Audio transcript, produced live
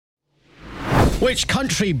Which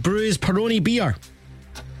country brews Peroni beer?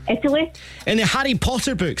 Italy. In the Harry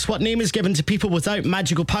Potter books, what name is given to people without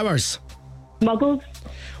magical powers? Muggles.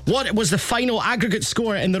 What was the final aggregate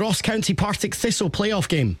score in the Ross County Partick Thistle playoff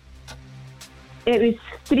game? It was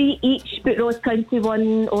 3 each, but Ross County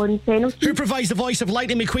won on penalty. Who provides the voice of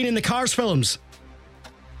Lightning McQueen in the Cars films?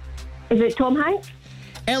 Is it Tom Hanks?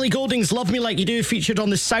 Ellie Goulding's Love Me Like You Do featured on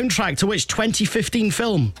the soundtrack to which 2015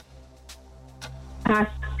 film? Pass.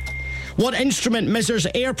 What instrument measures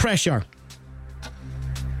air pressure?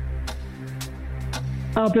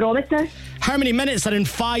 A barometer. How many minutes are in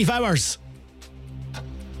 5 hours?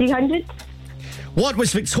 300. What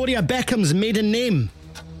was Victoria Beckham's maiden name?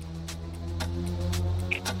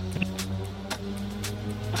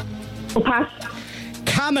 Oh, pass.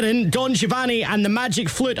 Cameron, Don Giovanni and the Magic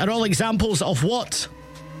Flute are all examples of what?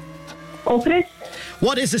 Operas.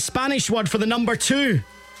 What is the Spanish word for the number 2?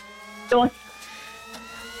 Dos.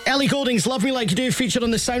 Ellie Goulding's Love Me Like You Do featured on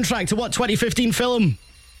the soundtrack to what 2015 film?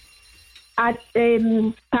 Pass.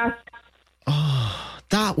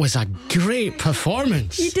 That was a great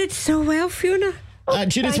performance. You did so well, Fiona.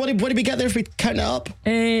 Judith, what did we get there if we count it up?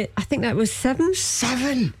 I think that was 7.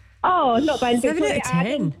 7. Oh, not bad. 7 out of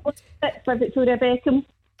 10. For Victoria Beckham.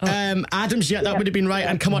 Adams, yeah, that would have been right.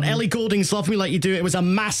 And come on, Ellie Goulding's Love Me Like You Do. It was a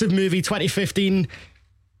massive movie, 2015.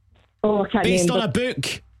 Oh, I can't Based remember. on a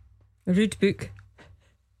book. A rude book.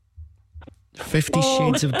 50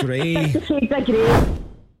 Shades of Grey. 50 Shades of Grey.